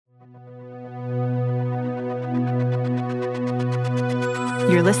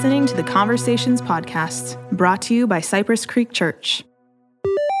You're listening to the Conversations Podcast, brought to you by Cypress Creek Church.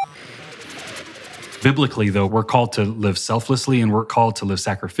 Biblically, though, we're called to live selflessly and we're called to live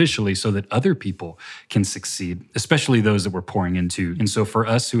sacrificially so that other people can succeed, especially those that we're pouring into. And so for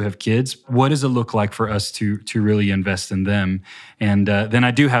us who have kids, what does it look like for us to really invest in them? And then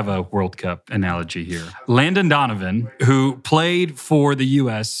I do have a World Cup analogy here. Landon Donovan, who played for the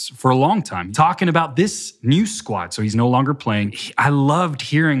U.S. for a long time, talking about this new squad, so he's no longer playing. I loved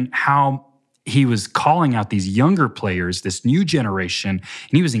hearing how he was calling out these younger players, this new generation,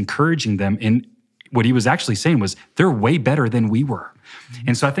 and he was encouraging them in what he was actually saying was, they're way better than we were.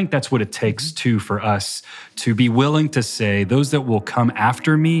 And so I think that's what it takes, too, for us to be willing to say, those that will come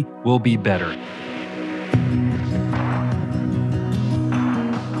after me will be better.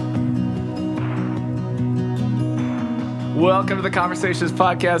 Welcome to the Conversations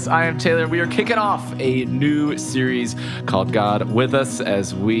Podcast. I am Taylor. We are kicking off a new series called God With Us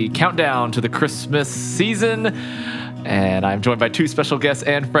as we count down to the Christmas season. And I'm joined by two special guests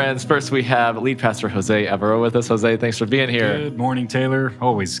and friends. First, we have lead pastor Jose Evero with us. Jose, thanks for being here. Good morning, Taylor.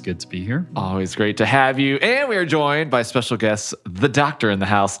 Always good to be here. Always great to have you. And we are joined by special guest, the doctor in the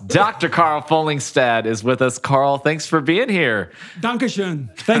house. Dr. Carl Follingstad is with us. Carl, thanks for being here.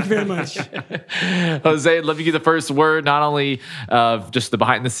 Dankeschön. Thank you very much. Jose, I'd love to give you the first word, not only of just the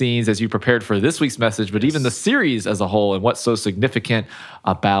behind the scenes as you prepared for this week's message, but even the series as a whole and what's so significant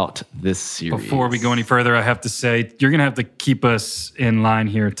about this series. Before we go any further, I have to say, you're going to have to keep us in line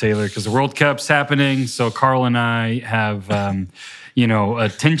here, Taylor, because the World Cup's happening. So Carl and I have, a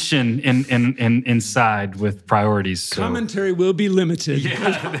tension inside with priorities. So. Commentary will be limited.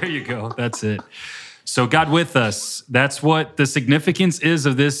 Yeah, there you go. That's it. So God with us, that's what the significance is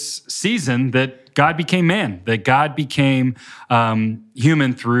of this season, that God became man, that God became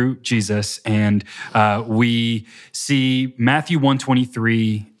human through Jesus. And we see Matthew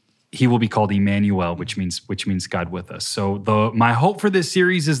 1:23, he will be called Emmanuel, which means God with us. So my hope for this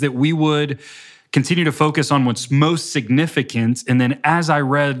series is that we would continue to focus on what's most significant. And then as I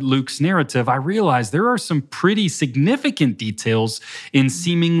read Luke's narrative, I realized there are some pretty significant details through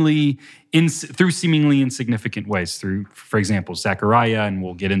seemingly insignificant ways. Through, for example, Zechariah, and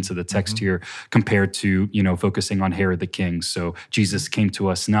we'll get into the text here, compared to, focusing on Herod the king. So Jesus came to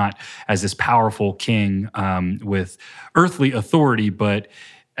us not as this powerful king with earthly authority, but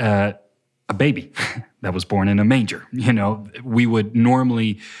a baby that was born in a manger. We would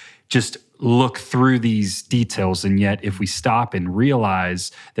normally just look through these details, and yet if we stop and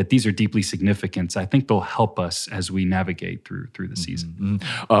realize that these are deeply significant, I think they'll help us as we navigate through the season.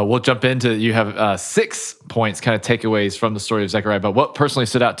 We'll jump into, you have 6 points, kind of takeaways from the story of Zechariah, but what personally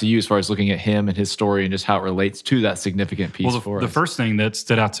stood out to you as far as looking at him and his story and just how it relates to that significant piece for us? The first thing that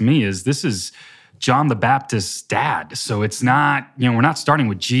stood out to me is this is John the Baptist's dad. So it's not, we're not starting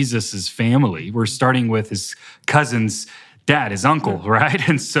with Jesus's family. We're starting with his cousin's dad, his uncle, right?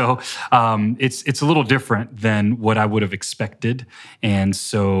 And so it's a little different than what I would have expected. And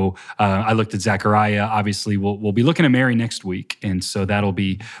so I looked at Zechariah. Obviously, we'll be looking at Mary next week. And so that'll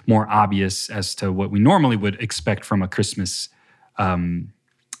be more obvious as to what we normally would expect from a Christmas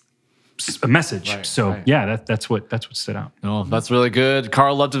a message. Yeah, that's what stood out. Oh, that's really good.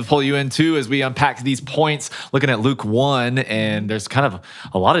 Carl, love to pull you in too as we unpack these points, looking at Luke 1, and there's kind of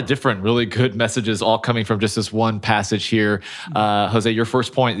a lot of different really good messages all coming from just this one passage here. Jose, your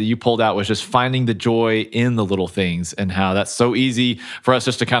first point that you pulled out was just finding the joy in the little things, and how that's so easy for us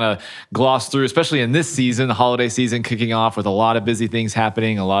just to kind of gloss through, especially in this season, the holiday season kicking off with a lot of busy things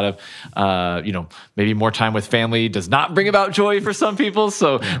happening, a lot of, maybe more time with family does not bring about joy for some people.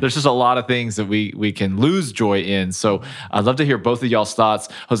 So there's just a lot of things that we can lose joy in. So I'd love to hear both of y'all's thoughts.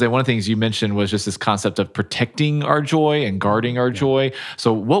 Jose, one of the things you mentioned was just this concept of protecting our joy and guarding our joy.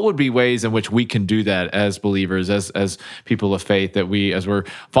 So what would be ways in which we can do that as believers, as people of faith, that we, as we're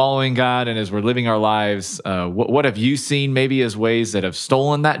following God and as we're living our lives, what have you seen maybe as ways that have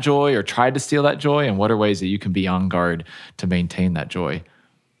stolen that joy or tried to steal that joy? And what are ways that you can be on guard to maintain that joy?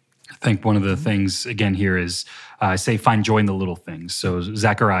 I think one of the things, again, here is I say find joy in the little things. So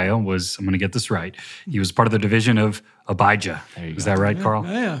Zechariah was, I'm going to get this right, he was part of the division of Abijah. Is that right, Carl?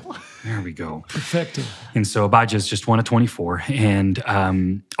 Yeah. There we go. Perfecto. And so Abijah is just one of 24.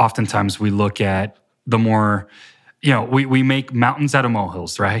 And oftentimes we look at the more, we make mountains out of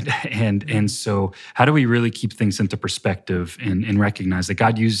molehills, right? And so how do we really keep things into perspective and recognize that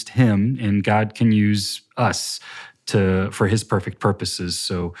God used him and God can use us for his perfect purposes.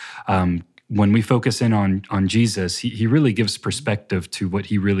 So when we focus in on Jesus, he really gives perspective to what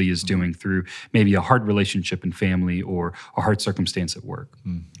he really is doing through maybe a hard relationship in family or a hard circumstance at work.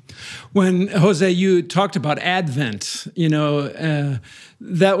 When, Jose, you talked about Advent,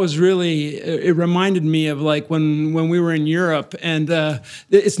 that was really, it reminded me of like when we were in Europe, and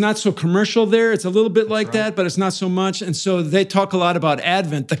it's not so commercial there. It's a little bit like that, but it's not so much. And so they talk a lot about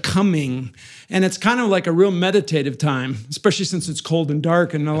Advent, the coming. And it's kind of like a real meditative time, especially since it's cold and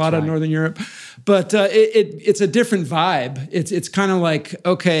dark in a lot of Northern Europe. But it's a different vibe. It's kind of like,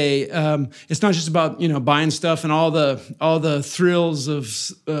 okay, it's not just about buying stuff and all the thrills of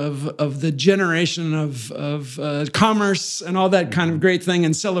the generation of commerce and all that kind of great thing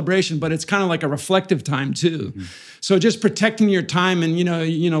and celebration. But it's kind of like a reflective time too. Mm-hmm. So just protecting your time and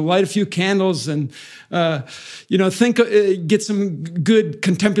light a few candles and get some good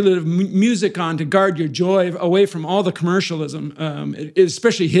contemplative music on to guard your joy away from all the commercialism. It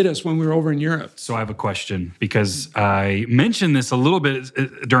especially hit us when we were over in Europe. So I have a question, because I mentioned this a little bit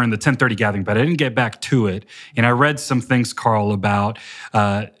during the 10:30 gathering, but I didn't get back to it. And I read some things, Carl, about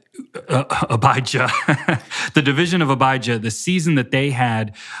Abijah, the division of Abijah, the season that they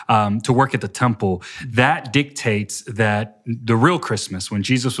had to work at the temple, that dictates that the real Christmas, when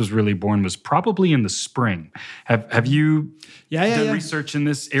Jesus was really born, was probably in the spring. Have you done research in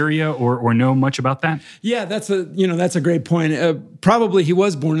this area or know much about that? Yeah, that's a great point. Probably he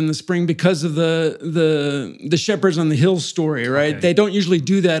was born in the spring because of the shepherds on the hill story, right? Okay. They don't usually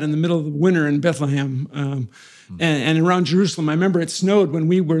do that in the middle of the winter in Bethlehem. And around Jerusalem. I remember it snowed when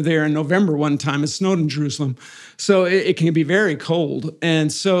we were there in November one time. It snowed in Jerusalem. So it can be very cold.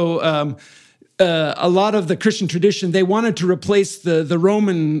 And so a lot of the Christian tradition, they wanted to replace the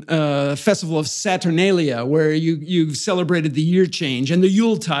Roman festival of Saturnalia, where you celebrated the year change, and the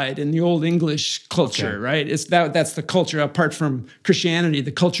Yuletide in the Old English culture, right? That's the culture, apart from Christianity,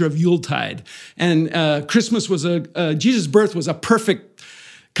 the culture of Yuletide. And Christmas was Jesus' birth was a perfect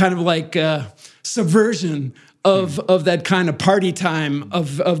kind of like subversion of that kind of party time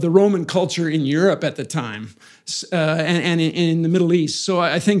of the Roman culture in Europe at the time, and in the Middle East. So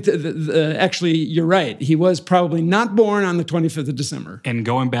I think actually you're right. He was probably not born on the 25th of December. And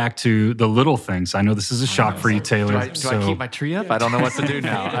going back to the little things, I know this is a shock for you, Taylor. Do I keep my tree up? Yeah. I don't know what to do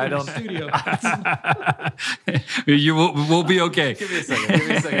now. I don't. We'll be okay. Give me a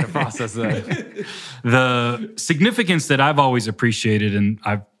second to process that. The significance that I've always appreciated, and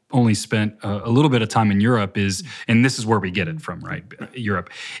I've only spent a little bit of time in Europe, and this is where we get it from, right? Europe,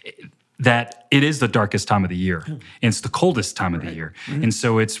 that it is the darkest time of the year. And it's the coldest time of the year. Mm-hmm. And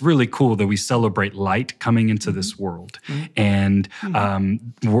so it's really cool that we celebrate light coming into this world. And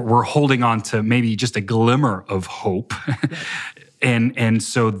we're holding on to maybe just a glimmer of hope. And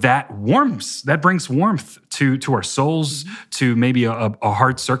so that brings warmth to our souls, to maybe a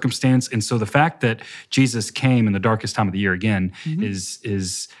hard circumstance. And so the fact that Jesus came in the darkest time of the year again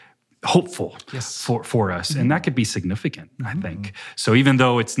is hopeful for us. And that could be significant, I think. So even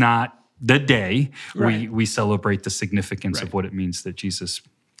though it's not the day, we celebrate the significance of what it means that Jesus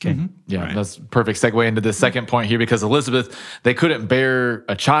came. Yeah, that's a perfect segue into the second point here, because Elizabeth, they couldn't bear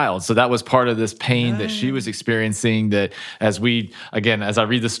a child. So that was part of this pain that she was experiencing, that as I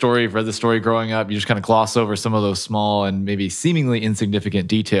read the story, I've read the story growing up, you just kind of gloss over some of those small and maybe seemingly insignificant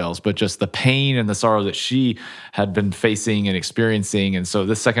details, but just the pain and the sorrow that she had been facing and experiencing. And so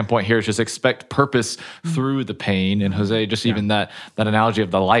this second point here is just expect purpose through the pain. And Jose, just even that analogy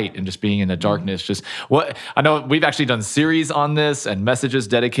of the light and just being in the darkness, just what I know we've actually done series on this and messages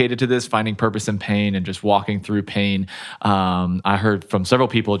dedicated to this, finding purpose in pain and just walking through pain. I heard from several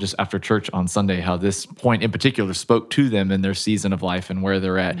people just after church on Sunday how this point in particular spoke to them in their season of life and where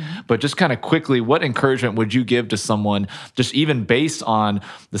they're at. But just kind of quickly, what encouragement would you give to someone, just even based on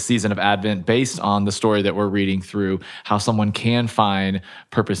the season of Advent, based on the story that we're reading through, how someone can find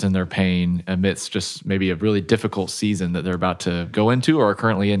purpose in their pain amidst just maybe a really difficult season that they're about to go into or are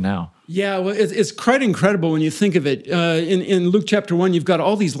currently in now? Yeah, well, it's quite incredible when you think of it. In Luke chapter 1, you've got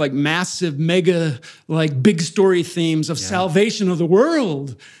all these like massive, mega, like big story themes of salvation of the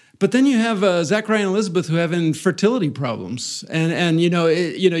world. But then you have Zachariah and Elizabeth who have infertility problems, and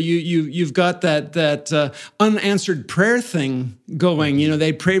you've got that unanswered prayer thing going.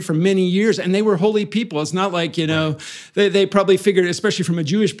 They prayed for many years, and they were holy people. It's not like they probably figured, especially from a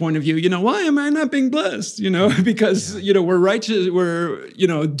Jewish point of view, why am I not being blessed? Because we're righteous, we're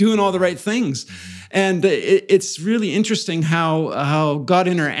doing all the right things. And it's really interesting how God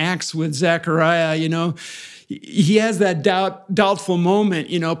interacts with Zachariah. He has that doubtful moment,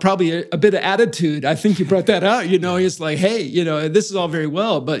 probably a bit of attitude. I think you brought that out. He's like, hey, this is all very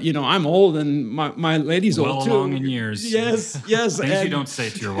well, but, I'm old and my lady's old too. Well along in years. Yes. Things you don't say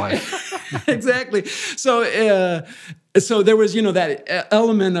to your wife. Exactly. So there was, that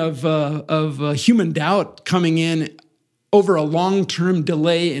element of human doubt coming in over a long-term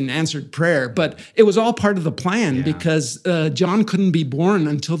delay in answered prayer, but it was all part of the plan because John couldn't be born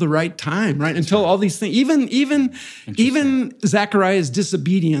until the right time, right? Until all these things, even Zechariah's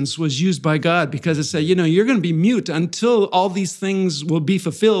disobedience was used by God because it said, you're going to be mute until all these things will be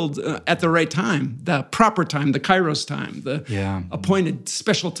fulfilled at the right time, the proper time, the Kairos time, the appointed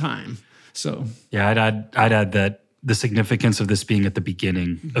special time. So I'd add that the significance of this being at the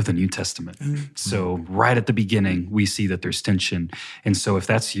beginning of the New Testament. So right at the beginning, we see that there's tension. And so if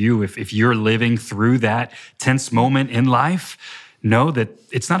that's you, if you're living through that tense moment in life, know that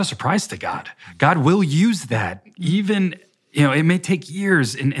it's not a surprise to God. God will use that. Even, it may take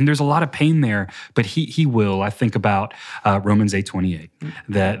years and there's a lot of pain there, but he will. I think about Romans 8:28,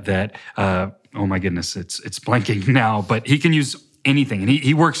 that oh my goodness, it's blanking now, but he can use anything. And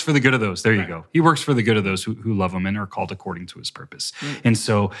he works for the good of those. There you go. He works for the good of those who love him and are called according to his purpose. And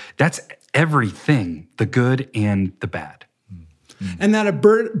so that's everything, the good and the bad. And that a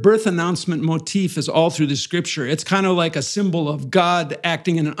birth announcement motif is all through the scripture. It's kind of like a symbol of God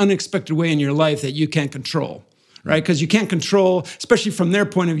acting in an unexpected way in your life that you can't control. Right? Because you can't control, especially from their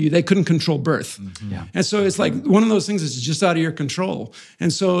point of view, they couldn't control birth. And so it's like one of those things that's just out of your control.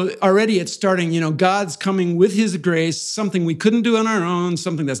 And so already it's starting, God's coming with his grace, something we couldn't do on our own,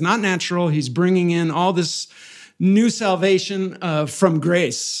 something that's not natural. He's bringing in all this new salvation from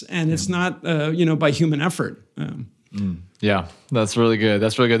grace. And it's not, by human effort. Yeah, that's really good.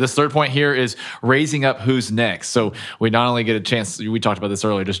 That's really good. This third point here is raising up who's next. So we not only get a chance, we talked about this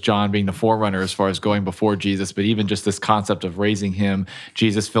earlier, just John being the forerunner as far as going before Jesus, but even just this concept of raising him,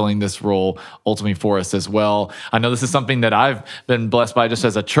 Jesus filling this role ultimately for us as well. I know this is something that I've been blessed by just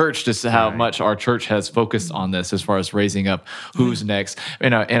as a church, just how much our church has focused on this as far as raising up who's next.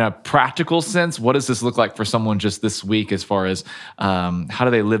 In a practical sense, what does this look like for someone just this week as far as how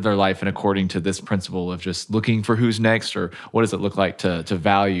do they live their life and according to this principle of just looking for who's next, or what does it look like to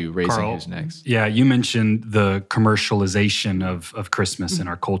value raising Carl, who's next? Yeah, you mentioned the commercialization of Christmas in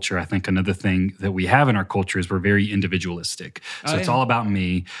our culture. I think another thing that we have in our culture is we're very individualistic. So it's all about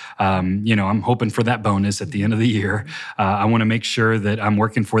me. I'm hoping for that bonus at the end of the year. I want to make sure that I'm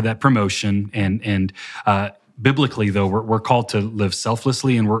working for that promotion. And biblically, though, we're called to live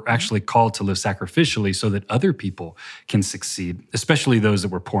selflessly, and we're actually called to live sacrificially so that other people can succeed, especially those that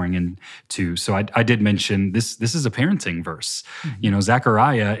we're pouring into. So I did mention this is a parenting verse.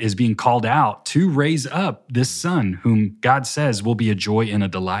 Zechariah is being called out to raise up this son whom God says will be a joy and a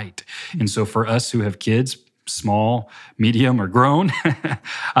delight. And so for us who have kids, small, medium, or grown,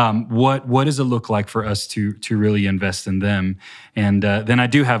 what does it look like for us to really invest in them? And then I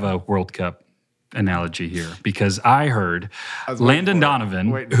do have a World Cup analogy here, because I heard Landon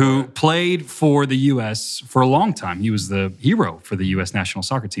Donovan, who played for the U.S. for a long time, he was the hero for the U.S. national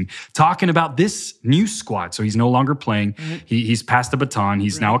soccer team, talking about this new squad. So he's no longer playing. He's passed the baton.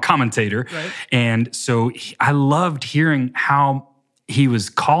 He's now a commentator. And so I loved hearing how he was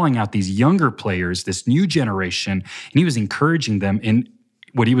calling out these younger players, this new generation, and he was encouraging them. And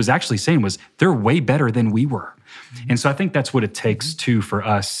what he was actually saying was, they're way better than we were. And so I think that's what it takes too for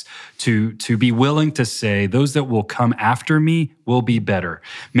us to be willing to say, those that will come after me will be better.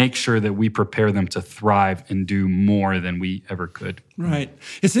 Make sure that we prepare them to thrive and do more than we ever could. Right.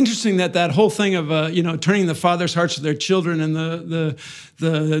 It's interesting that whole thing of turning the fathers' hearts to their children and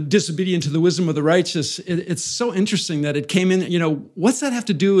the disobedient to the wisdom of the righteous. It's so interesting that it came in. What's that have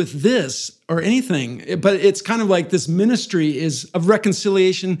to do with this or anything? But it's kind of like this ministry is of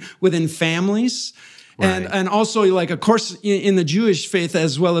reconciliation within families. And also, like, of course, in the Jewish faith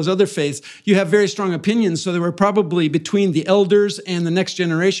as well as other faiths, you have very strong opinions. So there were probably between the elders and the next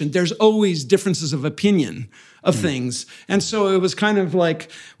generation, there's always differences of opinion of things. And so it was kind of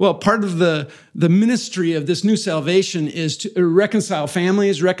like, well, part of the ministry of this new salvation is to reconcile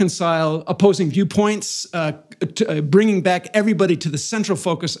families, reconcile opposing viewpoints, bringing back everybody to the central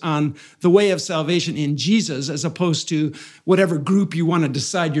focus on the way of salvation in Jesus, as opposed to whatever group you want to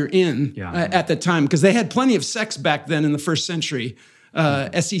decide you're in at the time. Because they had plenty of sects back then in the first century,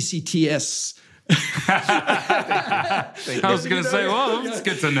 SECTS. I was going to say, well, it's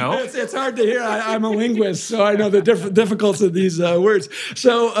good to know. It's hard to hear. I'm a linguist, so I know the difficulties of these words.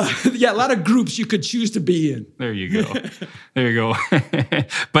 So, a lot of groups you could choose to be in. There you go.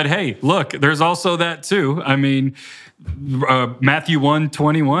 But hey, look, there's also that too. I mean, Matthew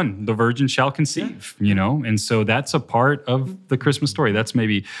 1:21, the virgin shall conceive, And so that's a part of the Christmas story. That's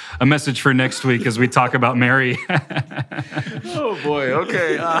maybe a message for next week as we talk about Mary. Oh, boy.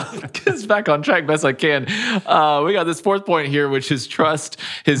 Okay. Get us back on track best I can. We got this fourth point here, which is trust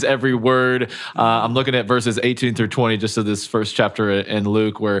his every word. I'm looking at verses 18 through 20, just of this first chapter in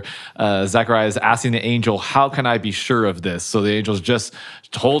Luke, where Zechariah is asking the angel, how can I be sure of this? So the angel's just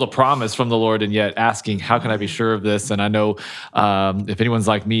told a promise from the Lord and yet asking, how can I be sure of this? And I know if anyone's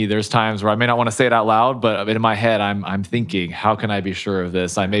like me, there's times where I may not want to say it out loud, but in my head, I'm thinking, how can I be sure of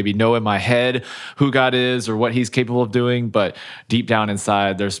this? I maybe know in my head who God is or what he's capable of doing, but deep down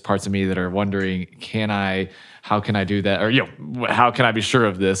inside, there's parts of me that are wondering, how can I do that? Or, how can I be sure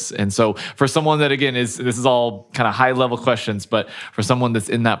of this? And so for someone that, again, this is all kind of high level questions, but for someone that's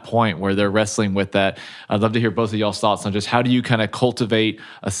in that point where they're wrestling with that, I'd love to hear both of y'all's thoughts on just how do you kind of cultivate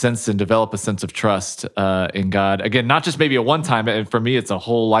a sense and develop a sense of trust in God? Again, not just maybe a one time, and for me, it's a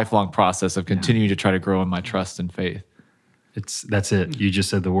whole lifelong process of continuing to try to grow in my trust and faith. That's it. You just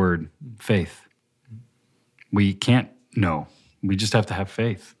said the word, faith. We can't know. We just have to have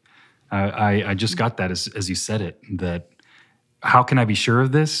faith. I just got that as you said it, that how can I be sure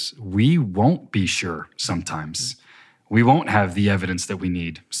of this? We won't be sure sometimes. We won't have the evidence that we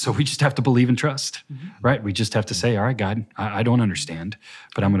need. So we just have to believe and trust, right? We just have to say, all right, God, I don't understand,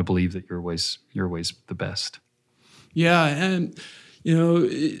 but I'm going to believe that your way's the best. Yeah, and,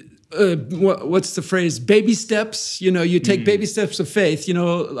 what's the phrase? Baby steps. You take baby steps of faith.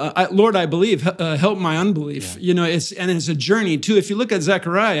 Lord, I believe. Help my unbelief. Yeah. It's a journey too. If you look at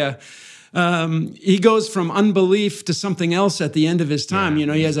Zechariah, he goes from unbelief to something else at the end of his time.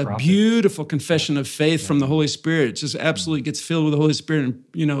 He has a beautiful confession of faith from the Holy Spirit. Just absolutely gets filled with the Holy Spirit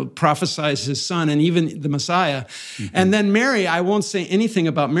and, prophesies his son and even the Messiah. And then Mary, I won't say anything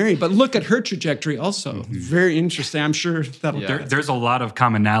about Mary, but look at her trajectory also. Very interesting. I'm sure that'll... There's a lot of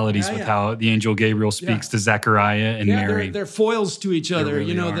commonalities with how the angel Gabriel speaks to Zechariah and Mary. They're foils to each other.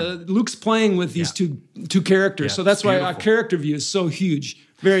 Really Luke's playing with these two characters. So that's why our character view is so huge.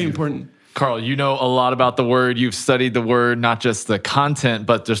 Very important. Carl, you know a lot about the Word. You've studied the Word, not just the content,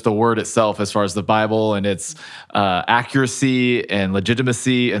 but just the Word itself as far as the Bible and its accuracy and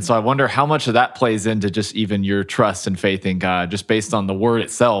legitimacy. And so I wonder how much of that plays into just even your trust and faith in God, just based on the Word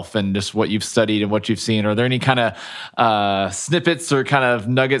itself and just what you've studied and what you've seen. Are there any kind of snippets or kind of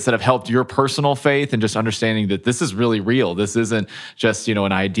nuggets that have helped your personal faith and just understanding that this is really real? This isn't just,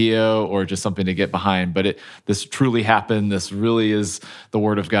 an idea or just something to get behind, but this truly happened. This really is the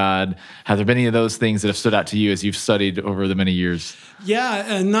Word of God. Have there been any of those things that have stood out to you as you've studied over the many years?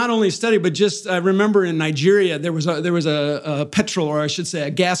 Yeah, and not only studied, but just I remember in Nigeria there was a petrol, or I should say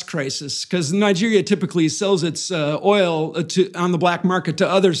a gas crisis, because Nigeria typically sells its oil on the black market to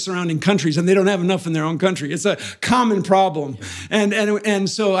other surrounding countries, and they don't have enough in their own country. It's a common problem, and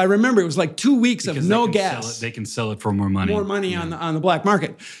so I remember it was like 2 weeks of no gas. They can sell it for more money. More money on the black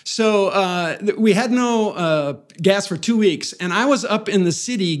market. So we had no gas for 2 weeks, and I was up in the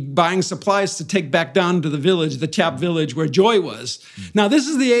city buying supplies to take back down to the village, the Chap village where Joy was. Now, this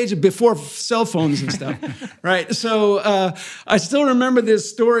is the age of before cell phones and stuff, right? So I still remember this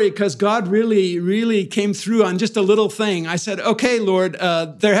story because God really, really came through on just a little thing. I said, okay, Lord,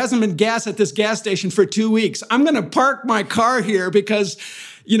 there hasn't been gas at this gas station for 2 weeks. I'm going to park my car here because...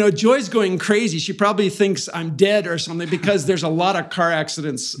 Joy's going crazy. She probably thinks I'm dead or something because there's a lot of car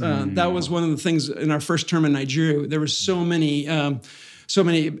accidents. That was one of the things in our first term in Nigeria. There were so many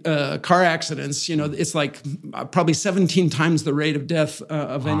car accidents. It's like probably 17 times the rate of death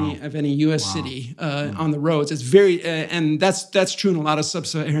of any U.S. city on the roads. It's very, and that's true in a lot of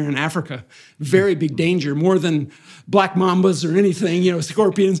sub-Saharan Africa. Very big danger, more than black mambas or anything.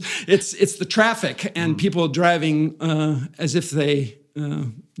 Scorpions. It's the traffic and people driving as if they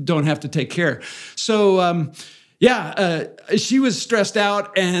don't have to take care. So, she was stressed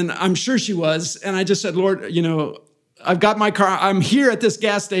out, and I'm sure she was. And I just said, Lord, I've got my car. I'm here at this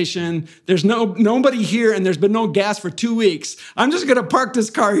gas station. There's nobody here, and there's been no gas for 2 weeks. I'm just going to park this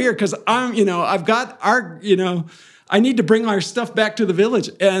car here because I've got our, I need to bring our stuff back to the village.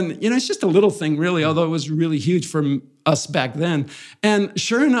 And, it's just a little thing, really, although it was really huge for us back then. And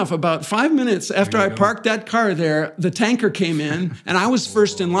sure enough, about 5 minutes after I parked that car there, the tanker came in, and I was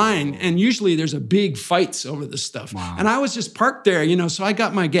first in line. And usually there's a big fights over this stuff. Wow. And I was just parked there, so I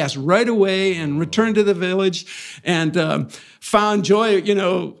got my gas right away and returned to the village and found Joy.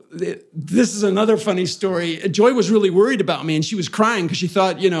 This is another funny story. Joy was really worried about me, and she was crying because she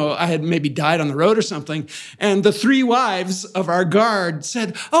thought, I had maybe died on the road or something. And the 3 wives of our guard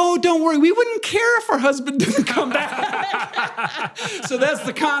said, oh, don't worry, we wouldn't care if our husband didn't come back. So that's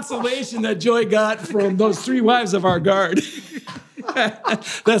the consolation that Joy got from those 3 wives of our guard.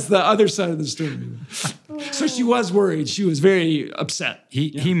 That's the other side of the story. So she was worried. She was very upset.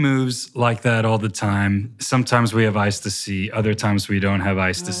 He moves like that all the time. Sometimes we have eyes to see. Other times we don't have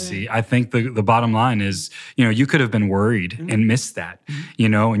eyes to see. I think the bottom line is, you could have been worried and missed that,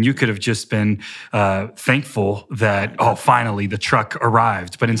 and you could have just been thankful that, finally the truck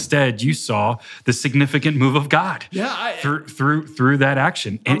arrived. But instead you saw the significant move of God through that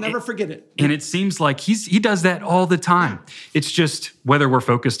action. I'll never forget it. And it seems like he does that all the time. It's just whether we're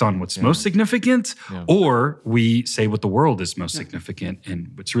focused on what's most significant or we say what the world is most significant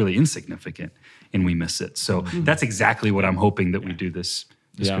and what's really insignificant and we miss it. So that's exactly what I'm hoping that we do this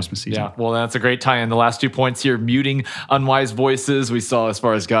Christmas season. Yeah, well, that's a great tie-in. The last 2 points here, muting unwise voices. We saw as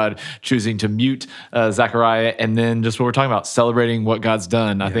far as God choosing to mute Zechariah, and then just what we're talking about, celebrating what God's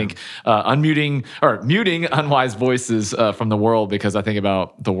done. I think muting unwise voices from the world, because I think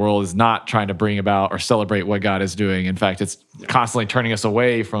about the world is not trying to bring about or celebrate what God is doing. In fact, it's constantly turning us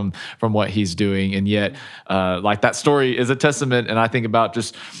away from what he's doing. And yet, like that story is a testament. And I think about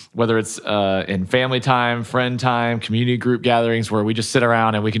just whether it's in family time, friend time, community group gatherings, where we just sit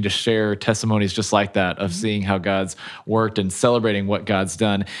around and we can just share testimonies just like that of seeing how God's worked and celebrating what God's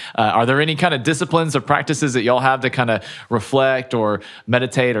done. Are there any kind of disciplines or practices that y'all have to kind of reflect or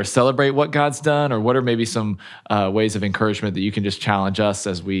meditate or celebrate what God's done? Or what are maybe some ways of encouragement that you can just challenge us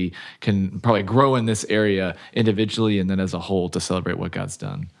as we can probably grow in this area individually and then as a whole to celebrate what God's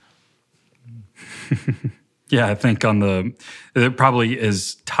done? Yeah, I think it probably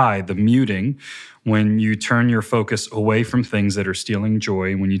is tied, the muting. When you turn your focus away from things that are stealing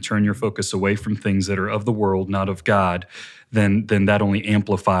joy, when you turn your focus away from things that are of the world, not of God, then that only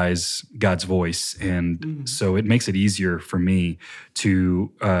amplifies God's voice. And so it makes it easier for me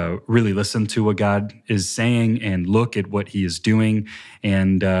to really listen to what God is saying and look at what he is doing.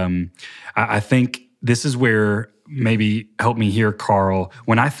 And I think this is where maybe help me here, Carl.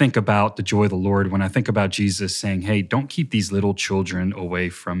 When I think about the joy of the Lord, when I think about Jesus saying, hey, don't keep these little children away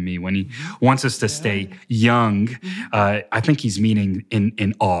from me, when he wants us to stay young, I think he's meaning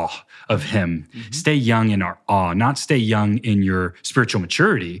in awe of him. Stay young in our awe, not stay young in your spiritual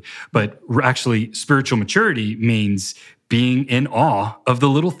maturity, but actually spiritual maturity means being in awe of the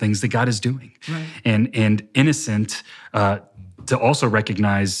little things that God is doing, and innocent to also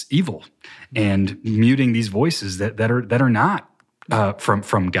recognize evil and muting these voices that are not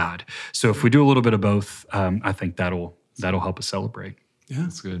from God. So if we do a little bit of both, I think that'll help us celebrate. Yeah,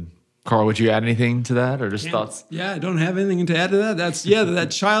 that's good. Carl, would you add anything to that, or just thoughts? Yeah, I don't have anything to add to that. That's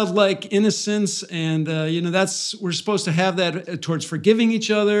that childlike innocence, and we're supposed to have that towards forgiving each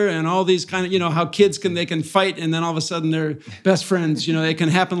other, and all these kind of how kids they can fight, and then all of a sudden they're best friends. It can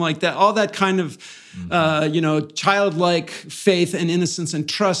happen like that. All that kind of childlike faith and innocence and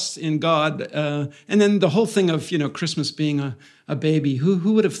trust in God, and then the whole thing of Christmas being a baby.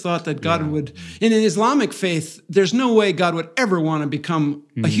 Who would have thought that God would, in an Islamic faith, there's no way God would ever want to become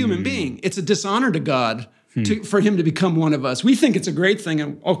a human being. It's a dishonor to God for him to become one of us. We think it's a great thing.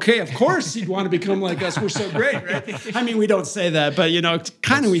 And okay, of course he'd want to become like us. We're so great, right? I mean, we don't say that, but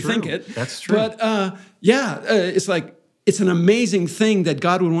kind of we think it. That's true. But it's like, it's an amazing thing that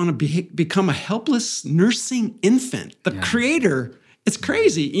God would want to become a helpless nursing infant. The creator. It's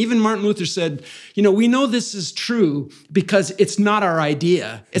crazy. Even Martin Luther said, we know this is true because it's not our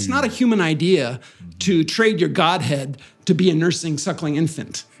idea. It's not a human idea to trade your Godhead to be a nursing, suckling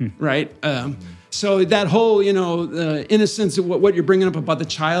infant, right? So that whole, innocence of what you're bringing up about the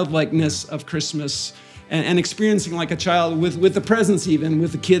childlikeness of Christmas and experiencing like a child with the presents, even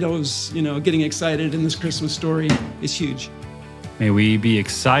with the kiddos, getting excited in this Christmas story is huge. May we be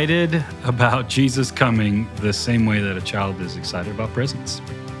excited about Jesus coming the same way that a child is excited about presents.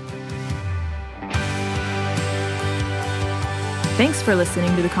 Thanks for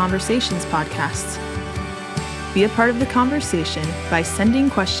listening to the Conversations podcast. Be a part of the conversation by sending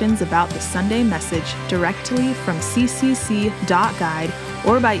questions about the Sunday message directly from ccc.guide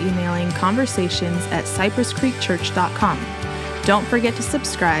or by emailing conversations@cypresscreekchurch.com. Don't forget to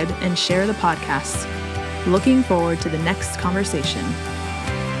subscribe and share the podcast. Looking forward to the next conversation.